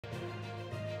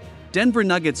Denver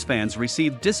Nuggets fans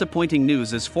received disappointing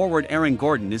news as forward Aaron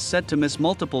Gordon is set to miss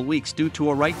multiple weeks due to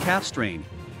a right calf strain.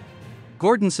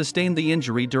 Gordon sustained the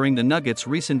injury during the Nuggets'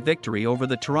 recent victory over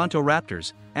the Toronto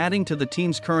Raptors, adding to the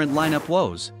team's current lineup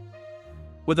woes.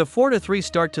 With a 4-3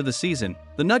 start to the season,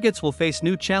 the Nuggets will face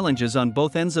new challenges on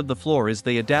both ends of the floor as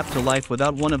they adapt to life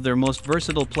without one of their most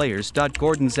versatile players.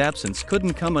 Gordon's absence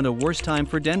couldn't come at a worse time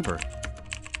for Denver.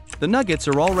 The Nuggets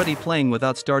are already playing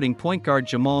without starting point guard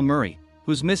Jamal Murray,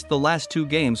 who's missed the last 2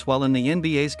 games while in the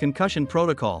NBA's concussion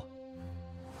protocol.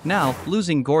 Now,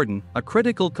 losing Gordon, a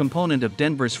critical component of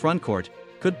Denver's frontcourt,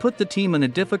 could put the team in a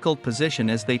difficult position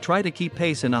as they try to keep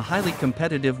pace in a highly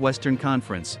competitive Western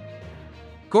Conference.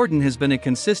 Gordon has been a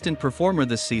consistent performer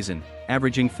this season,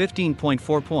 averaging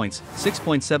 15.4 points,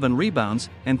 6.7 rebounds,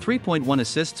 and 3.1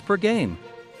 assists per game.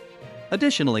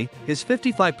 Additionally, his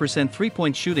 55%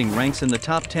 three-point shooting ranks in the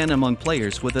top 10 among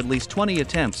players with at least 20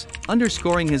 attempts,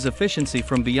 underscoring his efficiency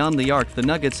from beyond the arc. The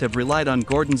Nuggets have relied on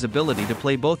Gordon's ability to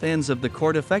play both ends of the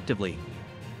court effectively.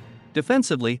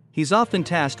 Defensively, he's often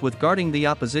tasked with guarding the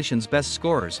opposition's best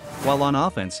scorers, while on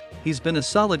offense, he's been a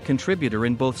solid contributor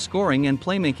in both scoring and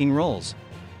playmaking roles.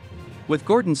 With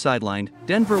Gordon sidelined,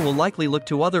 Denver will likely look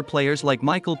to other players like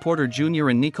Michael Porter Jr.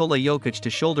 and Nikola Jokic to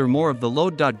shoulder more of the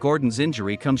load. Gordon's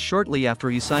injury comes shortly after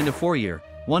he signed a 4-year,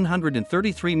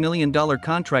 $133 million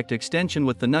contract extension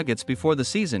with the Nuggets before the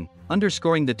season,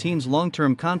 underscoring the team's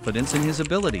long-term confidence in his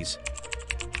abilities.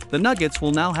 The Nuggets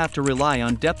will now have to rely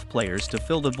on depth players to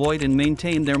fill the void and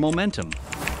maintain their momentum.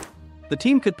 The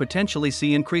team could potentially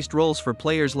see increased roles for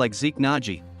players like Zeke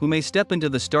Naji, who may step into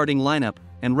the starting lineup,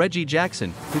 and Reggie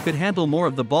Jackson, who could handle more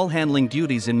of the ball-handling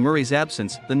duties in Murray's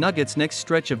absence. The Nuggets' next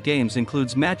stretch of games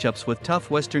includes matchups with tough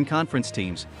Western Conference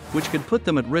teams, which could put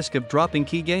them at risk of dropping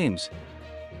key games.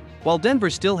 While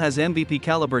Denver still has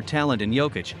MVP-caliber talent in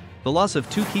Jokic, the loss of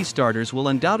 2 key starters will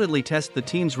undoubtedly test the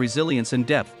team's resilience and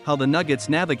depth. How the Nuggets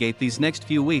navigate these next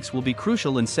few weeks will be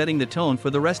crucial in setting the tone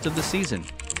for the rest of the season.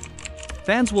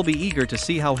 Fans will be eager to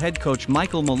see how head coach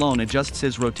Michael Malone adjusts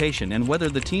his rotation and whether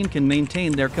the team can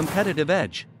maintain their competitive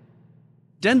edge.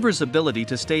 Denver's ability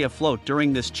to stay afloat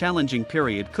during this challenging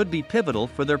period could be pivotal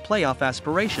for their playoff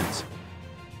aspirations.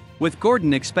 With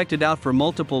Gordon expected out for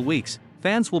multiple weeks,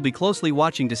 fans will be closely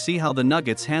watching to see how the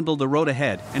Nuggets handle the road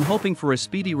ahead and hoping for a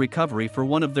speedy recovery for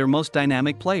one of their most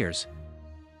dynamic players.